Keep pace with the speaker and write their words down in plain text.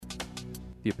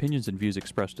The opinions and views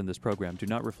expressed in this program do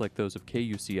not reflect those of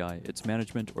KUCI, its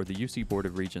management, or the UC Board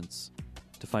of Regents.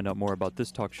 To find out more about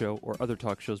this talk show or other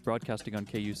talk shows broadcasting on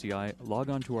KUCI,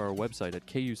 log on to our website at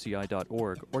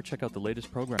kuci.org or check out the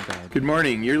latest program guide. Good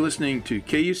morning. You're listening to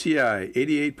KUCI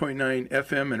 88.9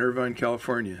 FM in Irvine,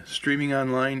 California, streaming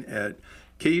online at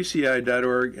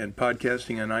kuci.org and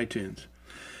podcasting on iTunes.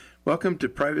 Welcome to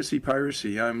Privacy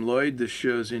Piracy. I'm Lloyd, this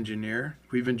show's engineer.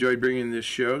 We've enjoyed bringing this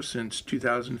show since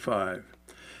 2005.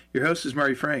 Your host is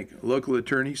Mari Frank, a local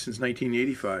attorney since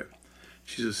 1985.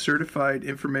 She's a certified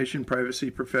information privacy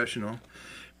professional.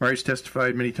 Mari's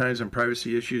testified many times on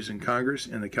privacy issues in Congress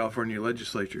and the California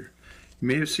legislature. You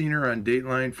may have seen her on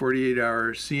Dateline, 48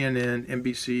 Hours, CNN,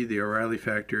 NBC, The O'Reilly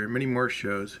Factor, and many more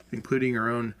shows, including her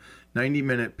own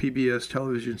 90-minute PBS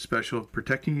television special,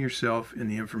 Protecting Yourself in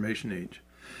the Information Age.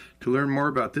 To learn more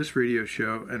about this radio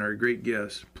show and our great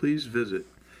guests, please visit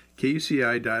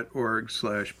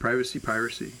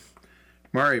kuci.org/privacypiracy.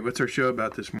 Mari, what's our show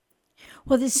about this morning?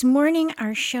 Well, this morning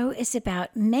our show is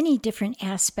about many different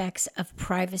aspects of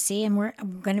privacy, and we're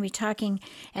going to be talking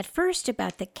at first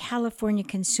about the California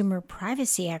Consumer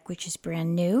Privacy Act, which is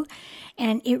brand new,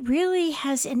 and it really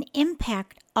has an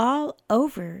impact all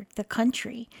over the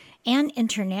country and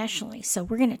internationally. So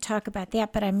we're going to talk about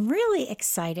that, but I'm really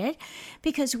excited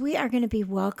because we are going to be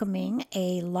welcoming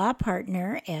a law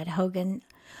partner at Hogan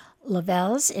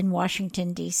Lovells in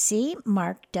Washington, D.C.,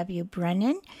 Mark W.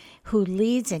 Brennan, who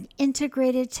leads an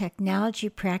integrated technology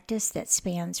practice that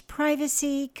spans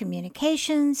privacy,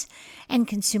 communications, and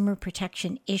consumer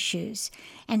protection issues.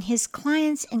 And his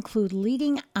clients include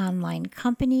leading online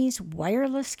companies,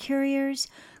 wireless carriers,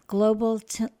 global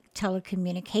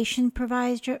telecommunication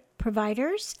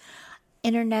providers,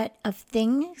 Internet of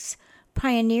Things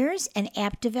pioneers and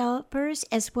app developers,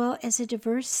 as well as a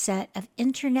diverse set of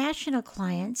international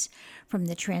clients from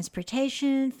the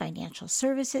transportation, financial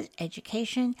services,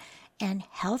 education, and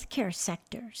healthcare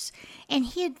sectors. And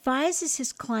he advises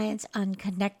his clients on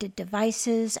connected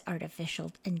devices,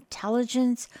 artificial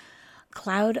intelligence,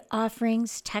 cloud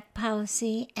offerings, tech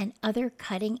policy, and other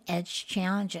cutting-edge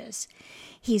challenges.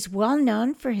 He's well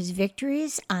known for his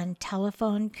victories on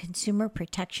Telephone Consumer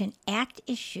Protection Act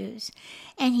issues,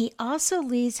 and he also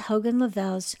leads Hogan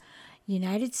Lovells'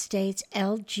 United States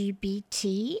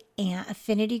LGBT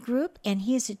affinity group, and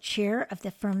he is a chair of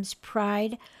the firm's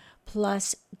Pride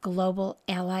Plus Global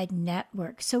Allied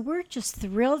Network. So we're just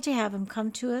thrilled to have him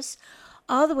come to us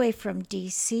all the way from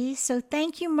D.C. So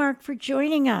thank you, Mark, for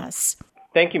joining us.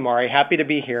 Thank you, Mari. Happy to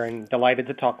be here and delighted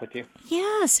to talk with you.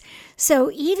 Yes.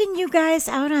 So even you guys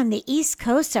out on the East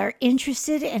Coast are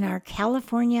interested in our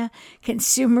California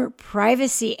Consumer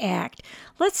Privacy Act.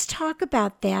 Let's talk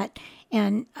about that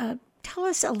and tell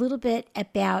us a little bit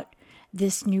about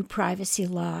this new privacy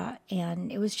law.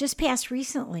 And it was just passed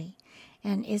recently.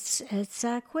 And it's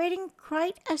creating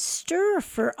quite a stir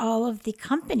for all of the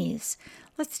companies.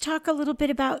 Let's talk a little bit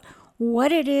about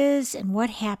what it is and what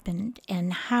happened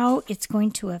and how it's going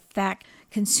to affect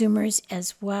consumers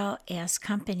as well as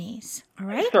companies. All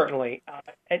right? Certainly.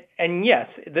 And yes,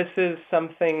 this is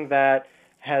something that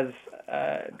has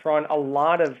drawn a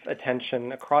lot of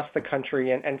attention across the country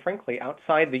and frankly,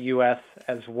 outside the U.S.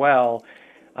 as well.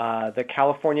 The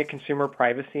California Consumer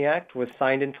Privacy Act was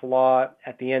signed into law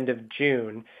at the end of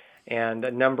June, and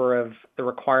a number of the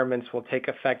requirements will take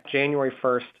effect January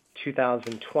 1st,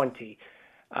 2020.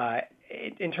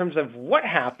 In terms of what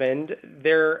happened,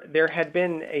 there had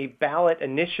been a ballot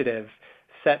initiative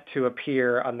set to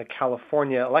appear on the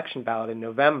California election ballot in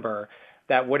November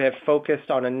that would have focused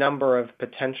on a number of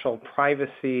potential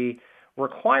privacy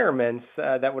requirements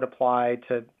that would apply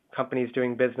to companies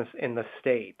doing business in the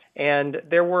state. And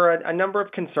there were a number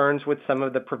of concerns with some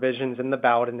of the provisions in the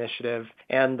ballot initiative,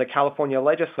 and the California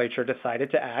legislature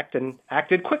decided to act and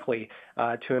acted quickly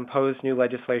to impose new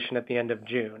legislation at the end of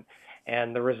June.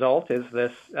 And the result is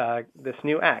this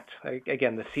new act,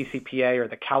 again, the CCPA, or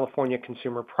the California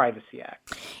Consumer Privacy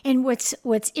Act. And what's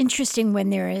interesting when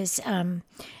there is,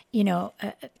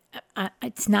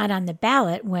 it's not on the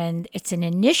ballot, when it's an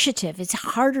initiative, it's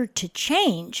harder to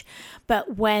change.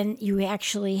 But when you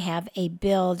actually have a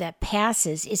bill that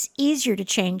passes, it's easier to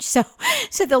change. So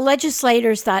the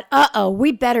legislators thought,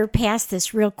 we better pass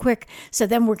this real quick. So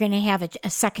then we're going to have a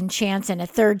second chance and a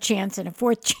third chance and a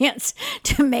fourth chance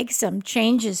to make some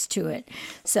changes to it.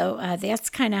 So that's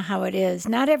kind of how it is.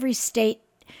 Not every state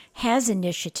has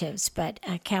initiatives, but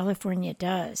California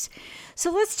does.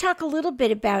 So let's talk a little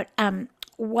bit about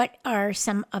what are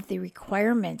some of the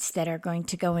requirements that are going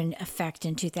to go in effect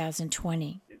in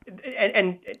 2020?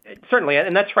 And certainly,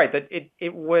 and that's right, that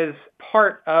it was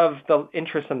part of the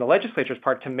interest on the legislature's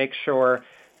part to make sure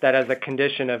that as a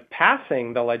condition of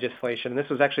passing the legislation, and this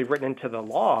was actually written into the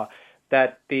law,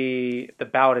 that the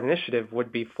ballot initiative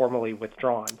would be formally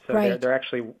withdrawn. So there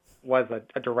actually was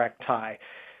a direct tie.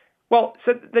 Well,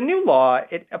 so the new law,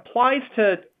 it applies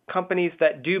to companies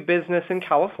that do business in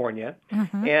California,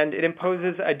 and it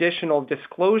imposes additional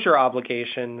disclosure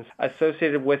obligations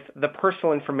associated with the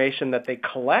personal information that they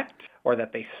collect or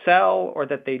that they sell or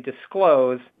that they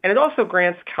disclose. And it also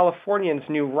grants Californians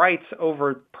new rights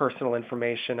over personal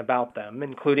information about them,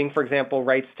 including, for example,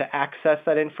 rights to access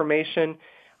that information,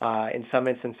 in some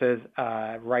instances,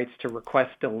 rights to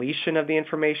request deletion of the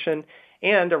information,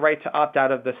 and a right to opt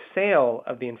out of the sale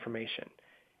of the information.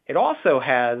 It also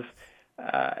has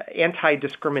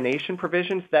anti-discrimination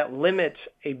provisions that limit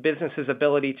a business's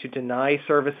ability to deny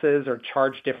services or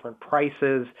charge different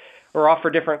prices or offer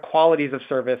different qualities of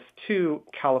service to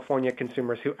California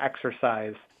consumers who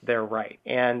exercise their right.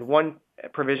 And one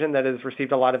provision that has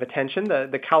received a lot of attention,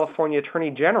 the California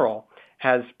Attorney General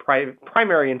has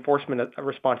primary enforcement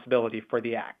responsibility for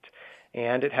the act.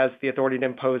 And it has the authority to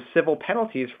impose civil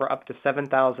penalties for up to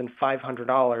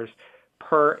 $7,500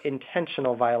 per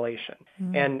intentional violation.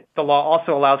 And the law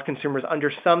also allows consumers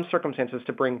under some circumstances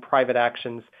to bring private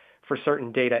actions for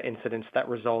certain data incidents that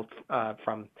result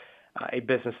from a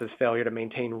business's failure to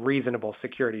maintain reasonable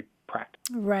security practice.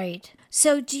 Right.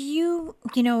 So do you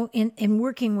in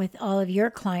working with all of your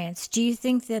clients, do you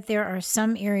think that there are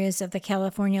some areas of the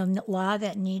California law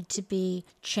that need to be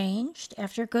changed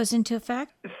after it goes into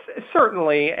effect?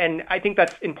 Certainly, and I think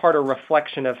that's in part a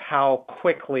reflection of how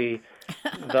quickly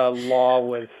the law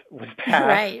was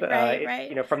passed.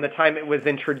 Right. From the time it was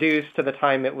introduced to the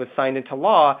time it was signed into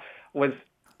law was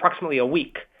approximately a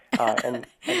week, and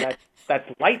that's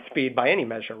light speed by any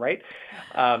measure, right?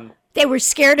 They were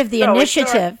scared of the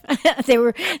initiative. They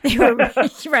were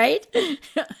right.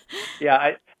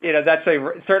 Yeah, that's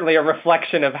certainly a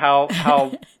reflection of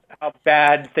how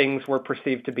bad things were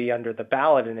perceived to be under the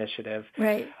ballot initiative.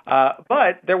 Right.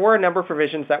 But there were a number of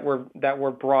provisions that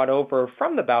were brought over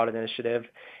from the ballot initiative,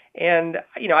 and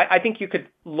I think you could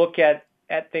look at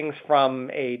things from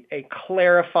a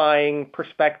clarifying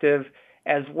perspective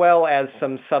as well as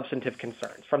some substantive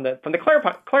concerns. From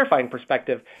the clarifying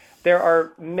perspective, there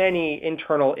are many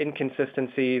internal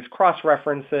inconsistencies,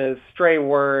 cross-references, stray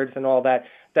words, and all that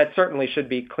certainly should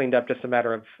be cleaned up, just a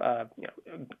matter of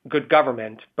good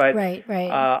government. But right.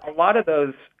 A lot of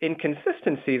those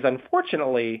inconsistencies,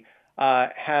 unfortunately,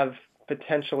 have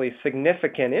potentially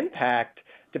significant impact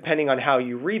depending on how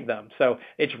you read them. So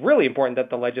it's really important that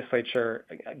the legislature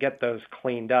get those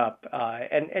cleaned up.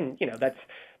 And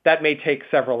that may take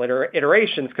several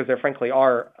iterations, because there frankly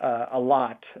are a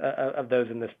lot of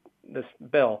those in this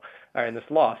bill, or in this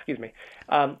law, excuse me.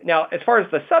 Now, as far as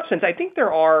the substance, I think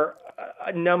there are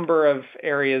a number of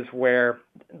areas where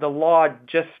the law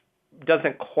just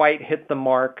doesn't quite hit the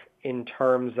mark in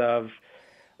terms of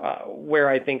where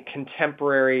I think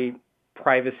contemporary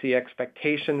privacy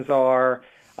expectations are.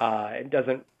 It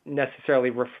doesn't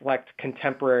necessarily reflect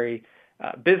contemporary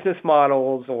business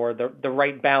models or the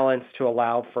right balance to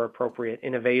allow for appropriate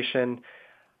innovation.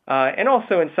 And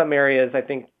also in some areas, I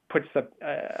think, puts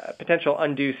a potential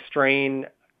undue strain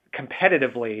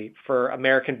competitively for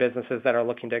American businesses that are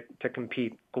looking to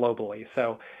compete globally.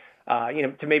 So,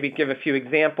 to maybe give a few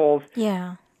examples.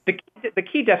 Yeah. The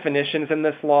key definitions in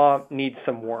this law need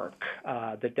some work.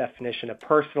 The definition of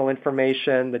personal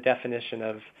information, the definition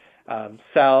of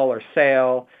sell or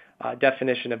sale,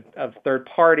 definition of third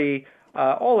party.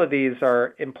 All of these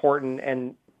are important,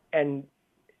 and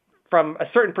from a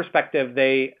certain perspective,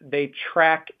 they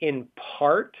track in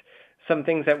part some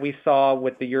things that we saw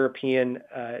with the European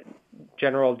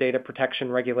General Data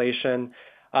Protection Regulation.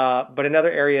 But in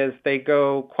other areas, they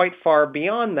go quite far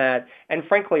beyond that and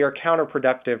frankly are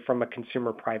counterproductive from a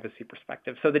consumer privacy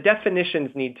perspective. So the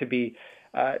definitions need to be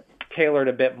tailored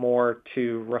a bit more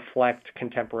to reflect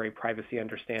contemporary privacy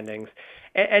understandings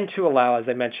and to allow, as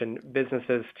I mentioned,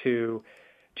 businesses to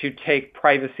take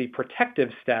privacy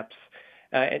protective steps.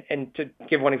 And to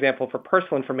give one example for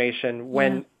personal information,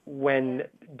 when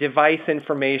device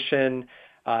information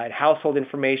and household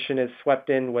information is swept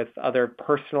in with other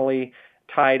personally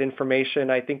tied information,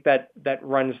 I think that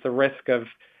runs the risk of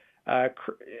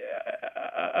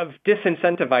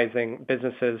disincentivizing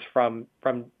businesses from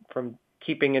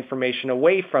keeping information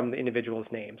away from the individual's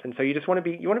names. And so you want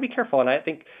to be careful. And I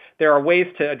think there are ways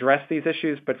to address these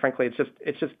issues, but frankly,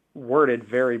 it's just worded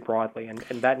very broadly, and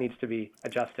that needs to be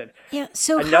adjusted. Yeah.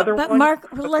 So, Mark,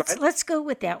 let's go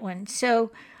with that one.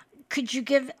 So, could you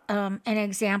give an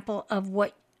example of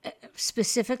what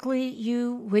specifically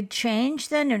you would change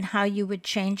then, and how you would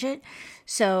change it?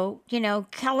 So,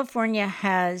 California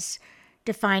has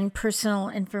define personal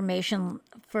information,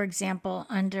 for example,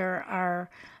 under our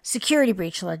security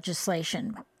breach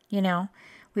legislation.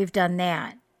 We've done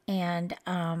that. And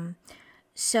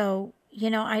so,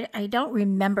 I don't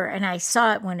remember, and I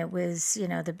saw it when it was,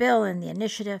 the bill and the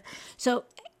initiative. So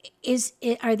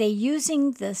are they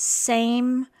using the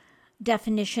same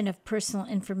definition of personal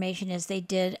information as they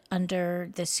did under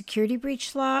the security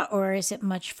breach law, or is it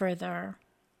much further?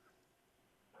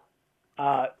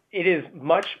 It is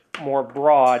much more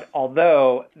broad,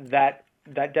 although that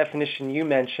definition you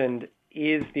mentioned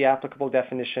is the applicable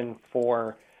definition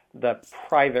for the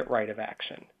private right of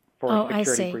action for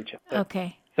security breaches.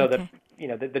 Okay. So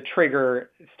the trigger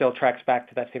still tracks back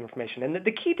to that same information. And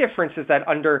the key difference is that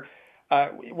under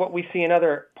what we see in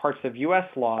other parts of U.S.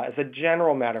 law as a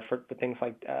general matter for things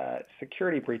like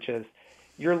security breaches,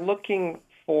 you're looking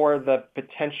for the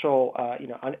potential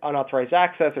unauthorized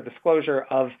access or disclosure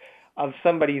of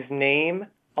somebody's name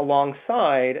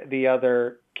alongside the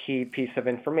other key piece of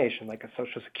information, like a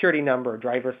social security number, a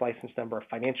driver's license number,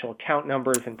 financial account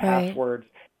numbers and passwords.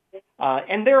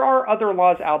 And there are other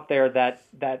laws out there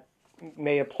that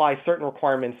may apply certain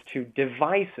requirements to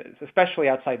devices, especially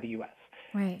outside the U.S.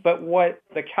 Right. But what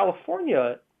the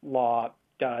California law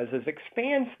does is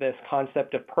expands this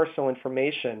concept of personal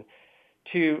information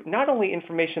to not only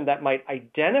information that might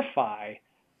identify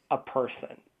a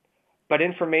person, but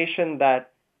information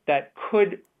that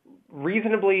could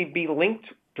reasonably be linked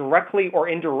directly or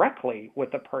indirectly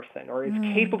with a person, or is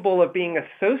capable of being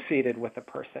associated with a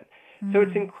person. So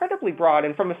it's incredibly broad,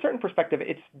 and from a certain perspective,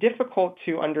 it's difficult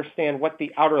to understand what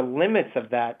the outer limits of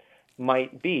that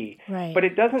might be. Right. But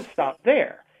it doesn't stop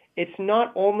there. It's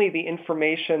not only the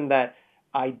information that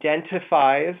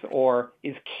identifies or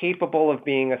is capable of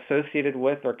being associated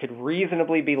with or could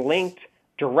reasonably be linked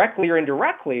directly or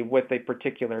indirectly with a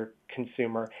particular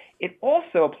consumer. It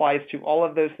also applies to all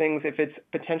of those things if it's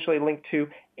potentially linked to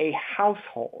a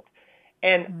household.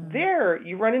 And there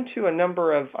you run into a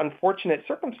number of unfortunate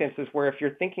circumstances where if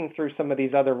you're thinking through some of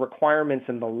these other requirements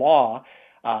in the law,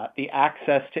 the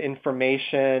access to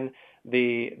information,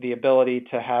 the ability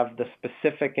to have the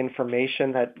specific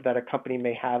information that a company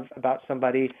may have about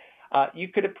somebody, you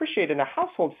could appreciate in a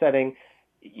household setting,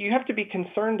 you have to be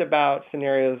concerned about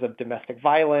scenarios of domestic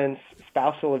violence,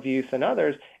 spousal abuse, and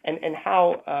others, and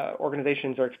how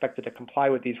organizations are expected to comply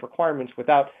with these requirements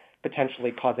without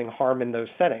potentially causing harm in those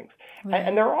settings. Right.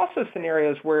 And there are also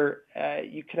scenarios where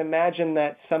you can imagine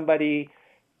that somebody,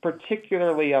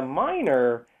 particularly a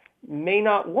minor, may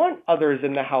not want others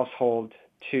in the household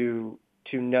to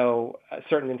know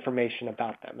certain information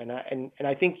about them. And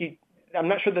I think I'm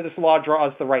not sure that this law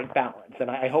draws the right balance, and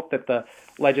I hope that the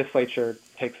legislature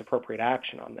takes appropriate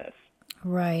action on this.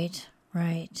 Right.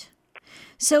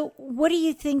 So what do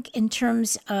you think in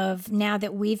terms of now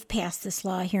that we've passed this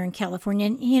law here in California?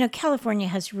 And, California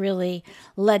has really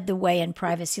led the way in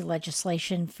privacy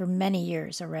legislation for many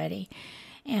years already.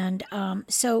 And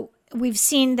so we've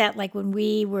seen that, like when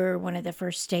we were one of the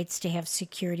first states to have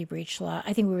security breach law,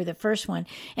 I think we were the first one,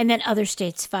 and then other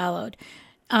states followed.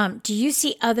 Do you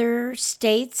see other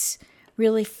states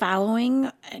really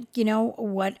following,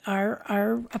 what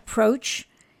our approach,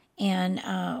 and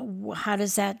how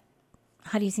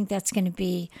do you think that's going to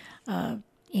be,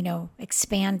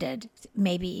 expanded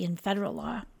maybe in federal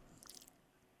law?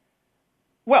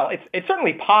 Well, it's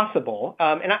certainly possible,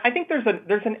 and I think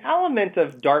there's an element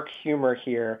of dark humor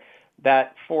here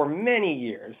that for many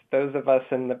years, those of us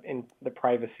in the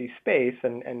privacy space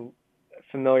and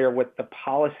familiar with the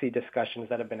policy discussions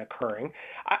that have been occurring,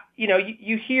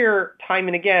 you hear time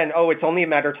and again, it's only a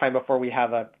matter of time before we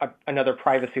have another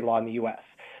privacy law in the U.S.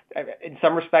 In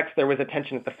some respects, there was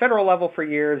attention at the federal level for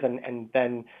years, and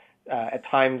then at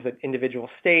times at individual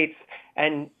states.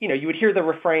 And, you would hear the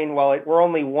refrain, well, we're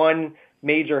only one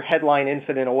major headline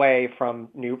incident away from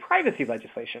new privacy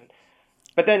legislation.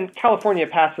 But then California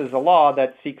passes a law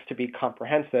that seeks to be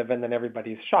comprehensive, and then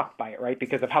everybody's shocked by it, right?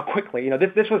 Because of how quickly,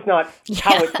 this was not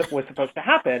how it was supposed to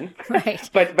happen. Right.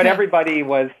 But everybody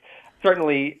was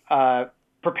certainly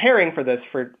preparing for this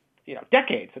for,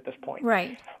 decades at this point.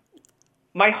 Right.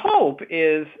 My hope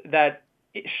is that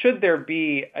should there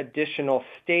be additional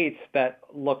states that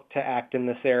look to act in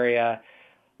this area,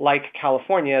 like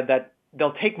California, that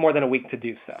they'll take more than a week to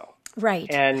do so. Right.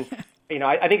 And,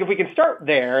 I think if we can start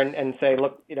there and say,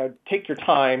 look, take your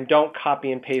time, don't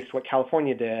copy and paste what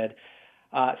California did.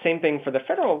 Same thing for the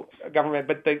federal government.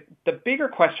 But the bigger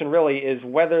question really is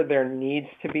whether there needs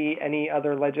to be any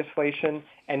other legislation.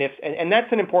 And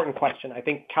that's an important question. I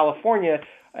think California,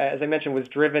 as I mentioned, was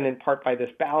driven in part by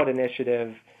this ballot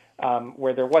initiative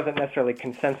where there wasn't necessarily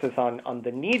consensus on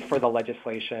the need for the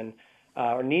legislation.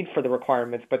 or need for the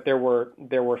requirements, but there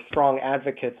were strong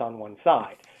advocates on one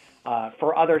side.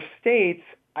 For other states,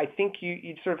 I think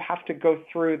you sort of have to go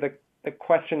through the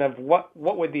question of what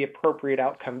would the appropriate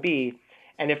outcome be,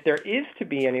 and if there is to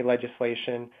be any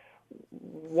legislation,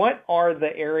 what are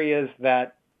the areas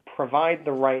that provide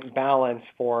the right balance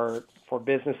for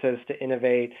businesses to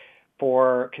innovate,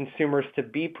 for consumers to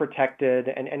be protected,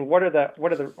 and what are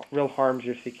the real harms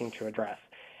you're seeking to address?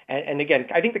 And again,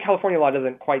 I think the California law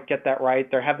doesn't quite get that right.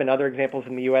 There have been other examples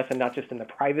in the U.S. and not just in the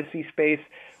privacy space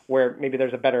where maybe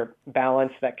there's a better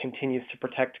balance that continues to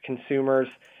protect consumers.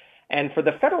 And for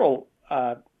the federal,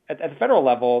 at the federal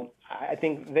level, I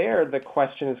think there the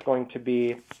question is going to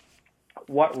be,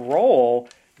 what role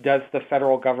does the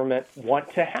federal government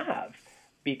want to have?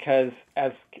 Because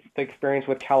as the experience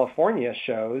with California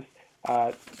shows,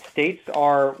 states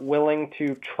are willing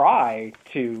to try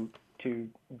to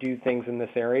do things in this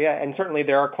area. And certainly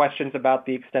there are questions about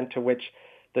the extent to which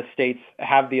the states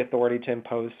have the authority to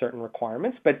impose certain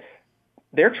requirements, but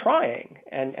they're trying.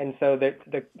 And so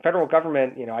the federal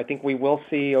government, I think we will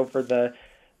see over the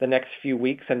next few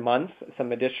weeks and months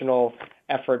some additional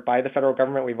effort by the federal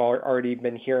government. We've already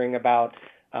been hearing about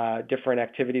different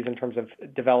activities in terms of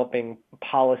developing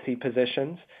policy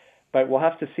positions, but we'll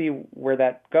have to see where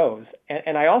that goes.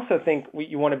 And I also think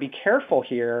you want to be careful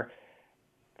here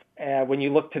when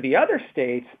you look to the other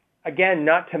states, again,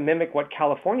 not to mimic what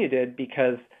California did,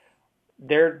 because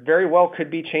there very well could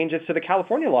be changes to the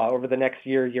California law over the next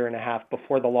year and a half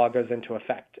before the law goes into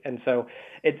effect. And so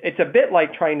it's a bit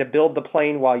like trying to build the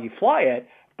plane while you fly it,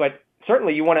 but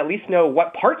certainly you want to at least know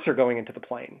what parts are going into the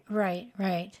plane. Right.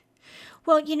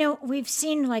 Well, we've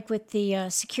seen, like with the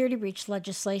security breach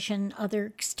legislation,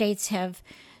 other states have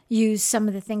used some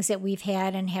of the things that we've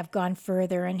had and have gone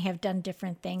further and have done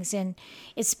different things. And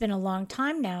it's been a long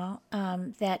time now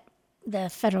that the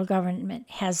federal government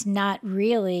has not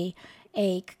really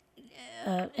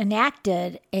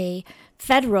enacted a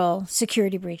federal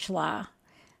security breach law.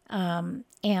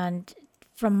 And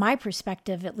from my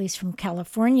perspective, at least from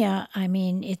California, I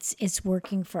mean, it's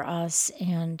working for us.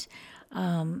 And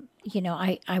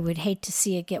I would hate to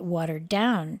see it get watered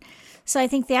down. So I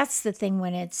think that's the thing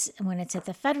when it's at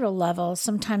the federal level.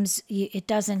 Sometimes it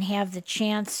doesn't have the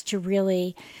chance to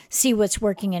really see what's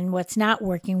working and what's not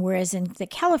working. Whereas in the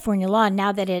California law,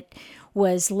 now that it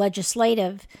was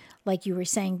legislative, like you were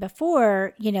saying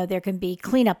before, there can be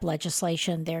cleanup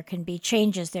legislation, there can be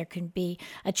changes, there can be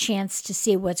a chance to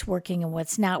see what's working and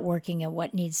what's not working and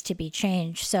what needs to be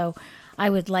changed. So I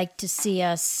would like to see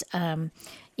us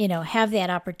have that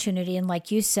opportunity. And like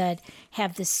you said,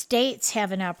 have the states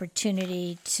have an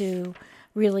opportunity to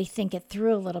really think it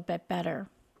through a little bit better.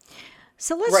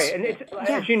 So let's... Right. And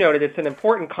as you noted, it's an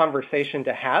important conversation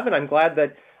to have. And I'm glad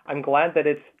that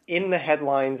it's in the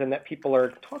headlines and that people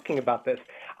are talking about this.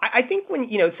 I think when,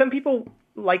 some people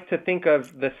like to think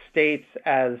of the states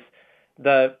as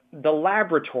the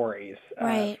laboratories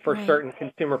for certain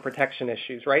consumer protection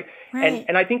issues, right?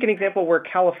 And I think an example where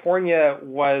California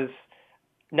was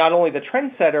not only the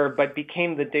trendsetter, but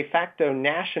became the de facto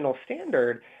national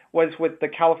standard was with the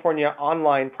California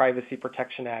Online Privacy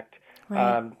Protection Act,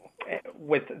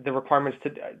 with the requirements to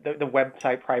the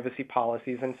website privacy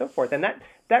policies and so forth. And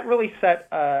that really set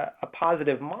a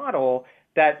positive model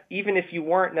that even if you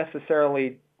weren't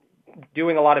necessarily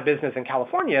doing a lot of business in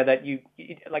California, that you,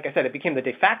 like I said, it became the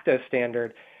de facto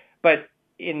standard. But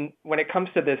when it comes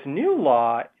to this new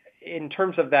law, in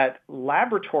terms of that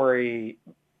laboratory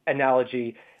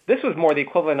analogy, this was more the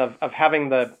equivalent of having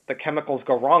the chemicals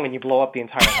go wrong and you blow up the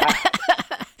entire lab.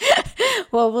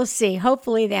 Well, we'll see.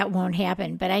 Hopefully that won't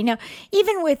happen. But I know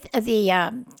even with the,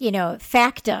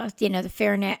 FACTA, the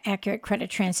Fair and Accurate Credit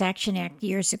Transaction Act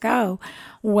years ago,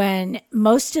 when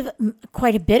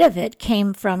quite a bit of it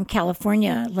came from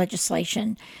California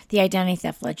legislation, the identity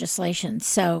theft legislation.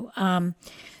 So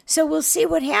we'll see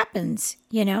what happens.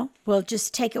 We'll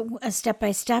just take it a step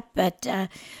by step, but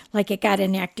like it got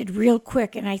enacted real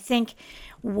quick. And I think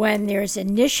when there's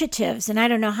initiatives, and I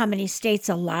don't know how many states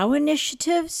allow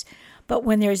initiatives, but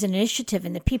when there's an initiative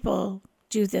and the people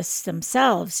do this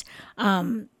themselves,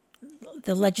 the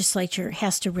legislature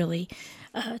has to really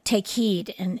take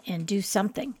heed and do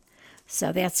something.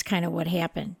 So that's kind of what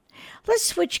happened. Let's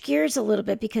switch gears a little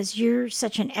bit because you're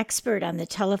such an expert on the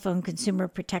Telephone Consumer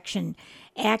Protection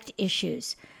Act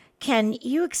issues. Can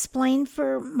you explain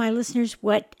for my listeners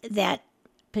what that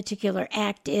particular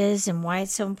act is and why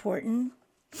it's so important?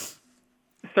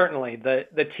 Certainly. The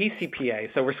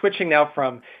TCPA. So we're switching now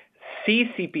from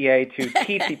CCPA to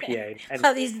TCPA. And,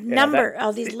 all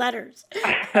these letters.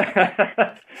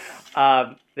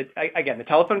 Again, the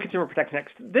Telephone Consumer Protection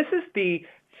Act. This is the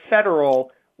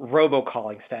federal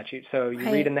robocalling statute. So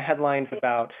you read in the headlines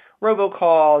about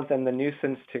robocalls and the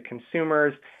nuisance to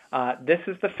consumers. This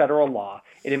is the federal law.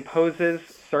 It imposes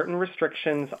certain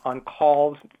restrictions on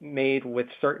calls made with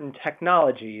certain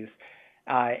technologies,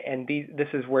 and this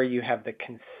is where you have the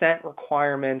consent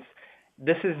requirements.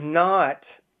 This is not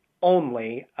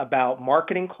only about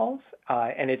marketing calls,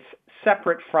 and it's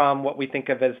separate from what we think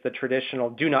of as the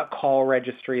traditional do not call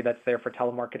registry that's there for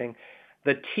telemarketing.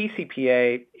 The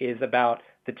TCPA is about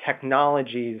the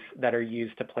technologies that are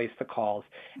used to place the calls.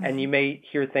 Mm-hmm. And you may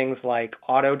hear things like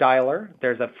auto dialer.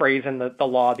 There's a phrase in the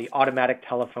law, the automatic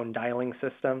telephone dialing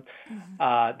system.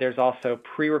 Mm-hmm. There's also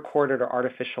pre-recorded or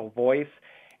artificial voice.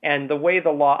 And the way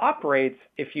the law operates,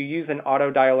 if you use an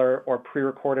auto dialer or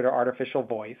pre-recorded or artificial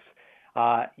voice,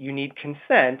 you need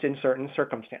consent in certain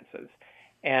circumstances.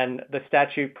 And the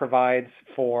statute provides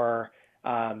for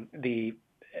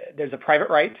there's a private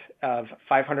right of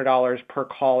 $500 per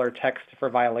call or text for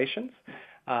violations.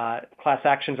 Class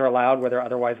actions are allowed where they're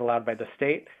otherwise allowed by the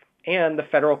state. And the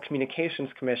Federal Communications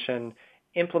Commission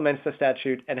implements the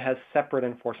statute and has separate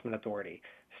enforcement authority.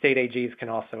 State AGs can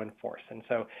also enforce. And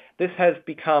so this has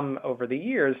become, over the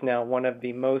years now, one of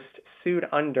the most sued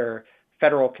under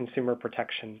federal consumer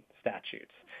protection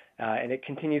statutes. And it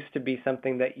continues to be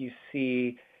something that you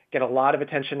see get a lot of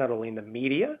attention, not only in the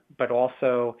media, but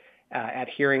also at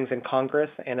hearings in Congress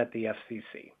and at the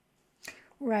FCC.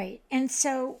 Right. And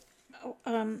so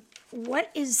what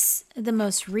is the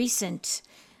most recent,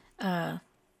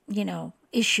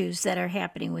 issues that are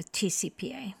happening with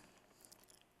TCPA?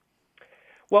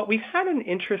 Well, we've had an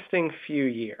interesting few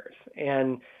years,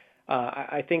 and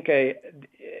I think an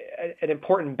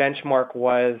important benchmark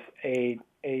was a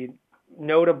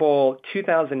notable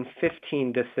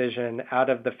 2015 decision out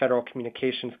of the Federal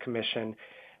Communications Commission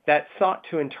that sought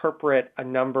to interpret a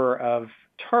number of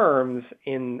terms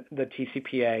in the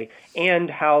TCPA and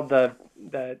how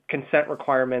the consent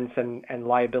requirements and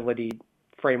liability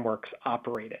frameworks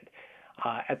operated.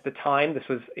 At the time, this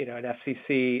was an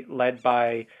FCC led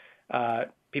by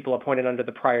people appointed under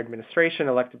the prior administration,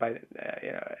 elected by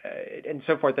and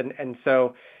so forth, and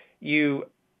so you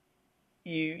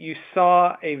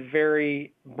saw a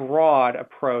very broad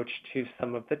approach to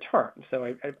some of the terms.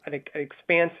 So an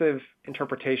expansive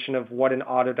interpretation of what an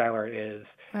auto dialer is,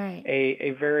 right.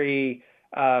 A very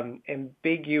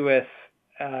ambiguous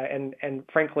and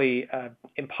frankly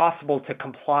impossible to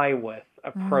comply with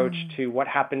approach to what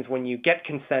happens when you get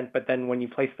consent, but then when you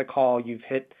place the call, you've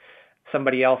hit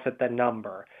somebody else at the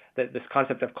number. This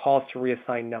concept of calls to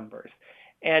reassign numbers,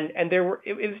 and it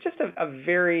was just a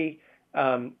very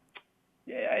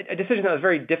a decision that was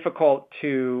very difficult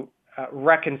to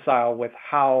reconcile with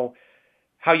how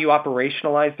you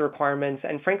operationalize the requirements,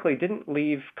 and frankly didn't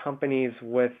leave companies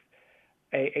with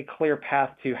a clear path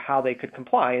to how they could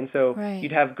comply. And so right.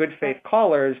 You'd have good faith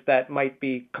callers that might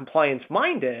be compliance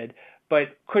minded,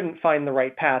 but couldn't find the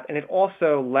right path. And it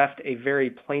also left a very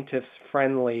plaintiffs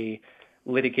friendly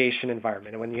litigation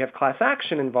environment. And when you have class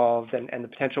action involved and the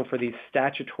potential for these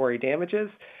statutory damages,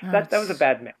 that was a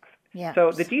bad mix. Yeah.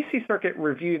 So the D.C. Circuit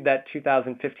reviewed that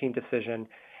 2015 decision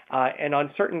and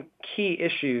on certain key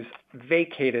issues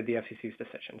vacated the FCC's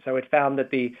decision. So it found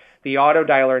that the auto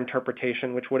dialer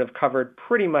interpretation, which would have covered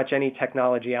pretty much any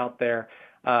technology out there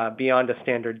beyond a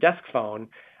standard desk phone,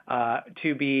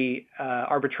 to be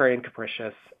arbitrary and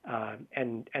capricious,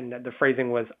 and the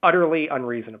phrasing was utterly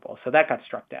unreasonable. So that got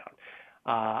struck down.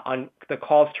 On the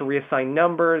calls to reassign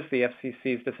numbers, the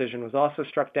FCC's decision was also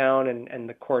struck down, and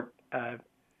the court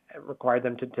required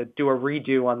them to do a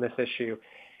redo on this issue.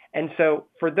 And so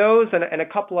for those and a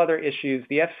couple other issues,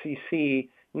 the FCC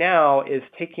now is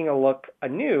taking a look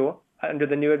anew under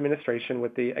the new administration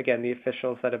with the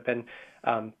officials that have been,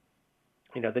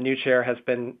 the new chair has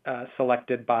been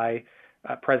selected by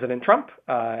President Trump,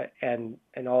 and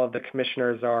all of the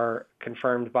commissioners are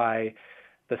confirmed by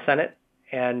the Senate.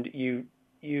 And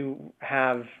you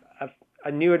have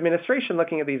a new administration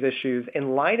looking at these issues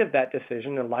in light of that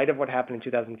decision, in light of what happened in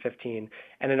 2015,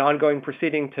 and an ongoing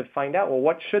proceeding to find out, well,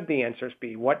 what should the answers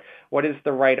be? What is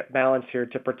the right balance here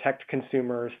to protect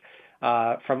consumers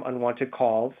from unwanted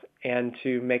calls and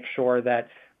to make sure that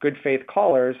good faith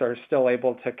callers are still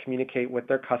able to communicate with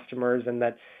their customers, and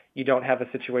that you don't have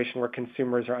a situation where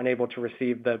consumers are unable to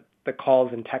receive the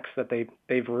calls and texts that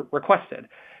they've requested.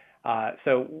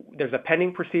 So there's a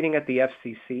pending proceeding at the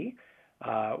FCC.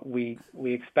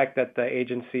 We expect that the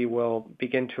agency will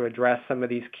begin to address some of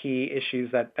these key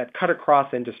issues that cut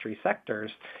across industry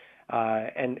sectors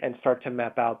and start to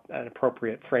map out an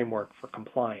appropriate framework for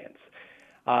compliance.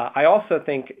 I also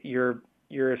think you're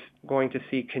going to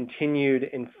see continued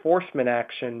enforcement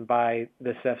action by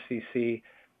this FCC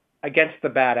against the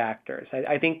bad actors.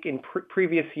 I think in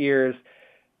previous years,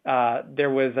 there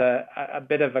was a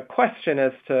bit of a question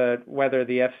as to whether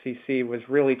the FCC was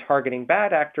really targeting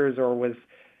bad actors or was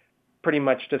pretty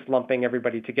much just lumping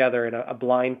everybody together in a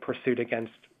blind pursuit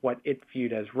against what it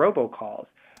viewed as robocalls.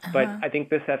 But I think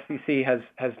this FCC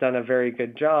has done a very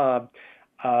good job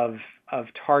of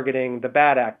targeting the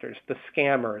bad actors, the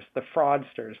scammers, the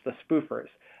fraudsters, the spoofers,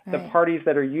 the parties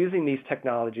that are using these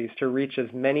technologies to reach as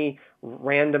many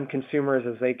random consumers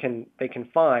as they can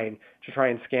find to try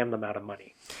and scam them out of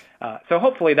money. So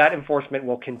hopefully that enforcement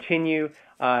will continue,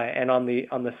 and on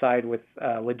the side with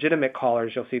legitimate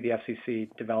callers, you'll see the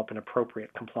FCC develop an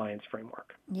appropriate compliance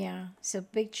framework. Yeah, so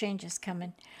big changes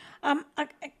coming.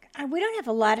 We don't have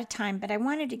a lot of time, but I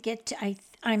wanted to get to.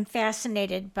 I'm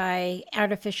fascinated by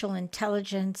artificial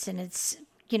intelligence, and it's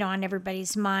on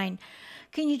everybody's mind.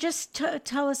 Can you just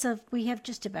tell us, we have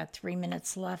just about 3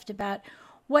 minutes left, about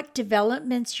what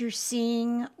developments you're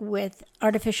seeing with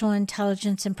artificial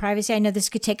intelligence and privacy? I know this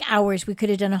could take hours. We could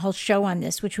have done a whole show on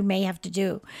this, which we may have to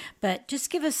do. But just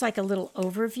give us like a little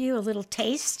overview, a little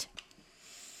taste.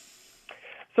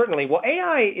 Certainly. Well,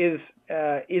 AI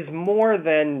is more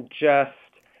than just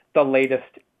the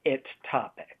latest IT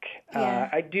topic. Yeah.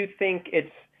 I do think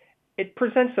it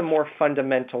presents a more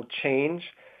fundamental change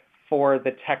for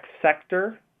the tech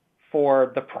sector,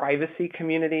 for the privacy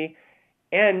community,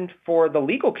 and for the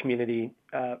legal community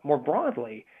more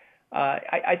broadly.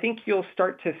 I think you'll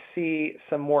start to see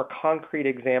some more concrete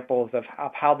examples of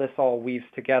how this all weaves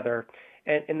together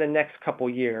in the next couple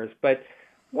years. But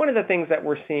one of the things that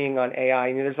we're seeing on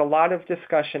AI, there's a lot of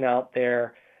discussion out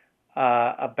there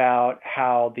about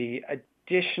how the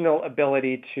additional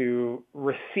ability to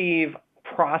receive,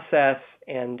 process,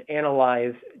 and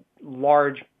analyze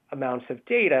large amounts of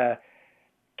data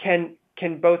can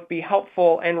both be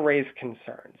helpful and raise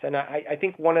concerns. And I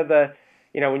think one of the,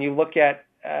 when you look at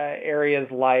areas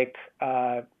like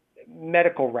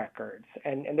medical records,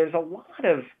 and there's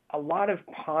a lot of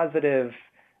positive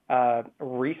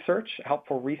research,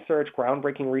 helpful research,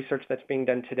 groundbreaking research that's being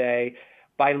done today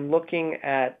by looking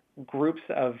at groups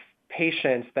of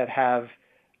patients that have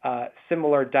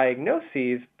similar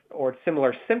diagnoses or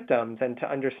similar symptoms, and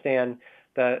to understand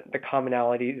the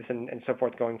commonalities and so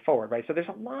forth going forward, right? So there's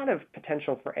a lot of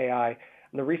potential for AI on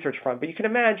the research front, but you can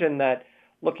imagine that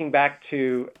looking back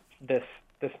to this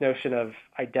notion of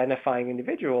identifying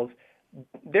individuals,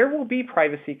 there will be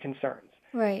privacy concerns.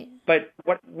 Right. But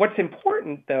what's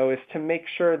important though is to make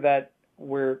sure that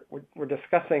we're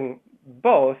discussing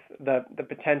both the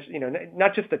potential,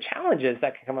 not just the challenges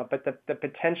that can come up, but the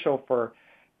potential for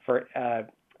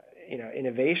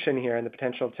innovation here and the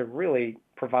potential to really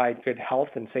provide good health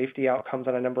and safety outcomes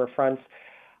on a number of fronts.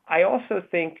 I also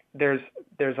think there's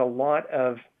a lot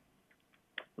of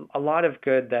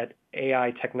good that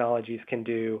AI technologies can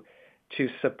do to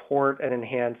support and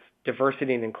enhance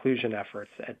diversity and inclusion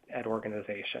efforts at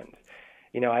organizations.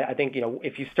 I think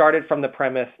if you started from the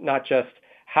premise not just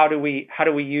how do we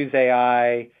use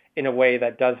AI in a way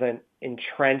that doesn't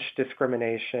entrench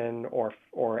discrimination or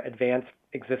advance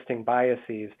existing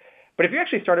biases, but if you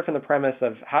actually started from the premise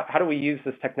of how do we use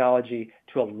this technology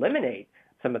to eliminate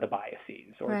some of the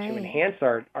biases or to enhance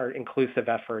our inclusive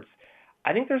efforts,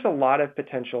 I think there's a lot of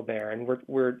potential there. And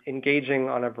we're engaging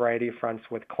on a variety of fronts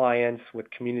with clients, with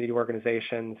community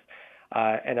organizations,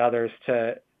 and others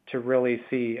to really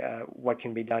see what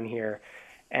can be done here.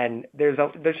 And there's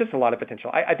just a lot of potential.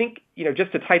 I think,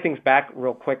 just to tie things back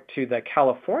real quick to the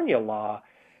California law,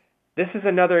 this is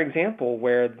another example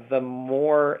where the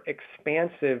more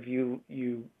expansive you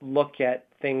look at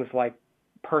things like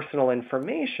personal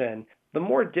information, the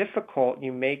more difficult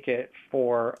you make it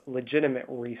for legitimate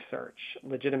research,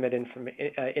 legitimate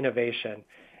innovation.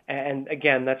 And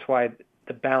again, that's why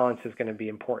the balance is going to be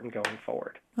important going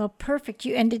forward. Well, perfect.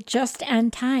 You ended just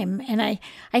on time. And I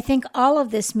think all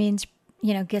of this means,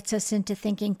 gets us into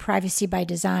thinking privacy by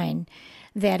design,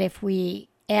 that if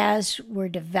as we're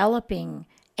developing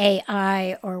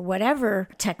AI or whatever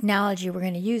technology we're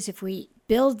going to use, if we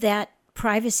build that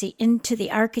privacy into the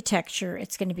architecture,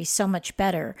 it's going to be so much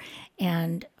better.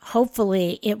 And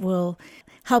hopefully it will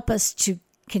help us to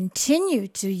continue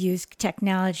to use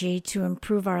technology to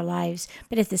improve our lives,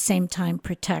 but at the same time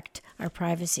protect our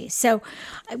privacy. So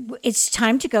it's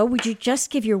time to go. Would you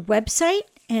just give your website?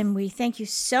 And we thank you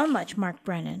so much, Mark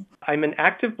Brennan. I'm an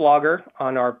active blogger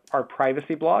on our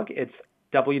privacy blog. It's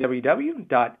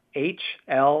www.hl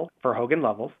for Hogan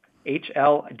Lovells,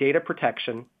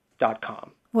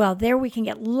 hldataprotection.com. Well, there we can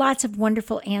get lots of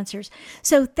wonderful answers.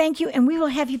 So thank you, and we will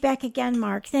have you back again,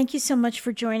 Mark. Thank you so much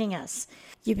for joining us.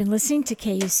 You've been listening to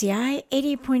KUCI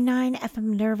 88.9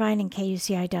 FM in Irvine and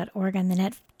KUCI.org on the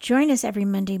net. Join us every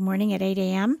Monday morning at 8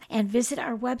 a.m. and visit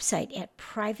our website at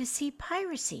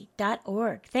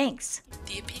privacypiracy.org. Thanks.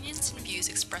 The opinions and views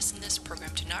expressed in this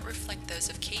program do not reflect those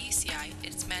of KUCI,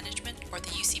 its management, or the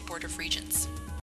UC Board of Regents.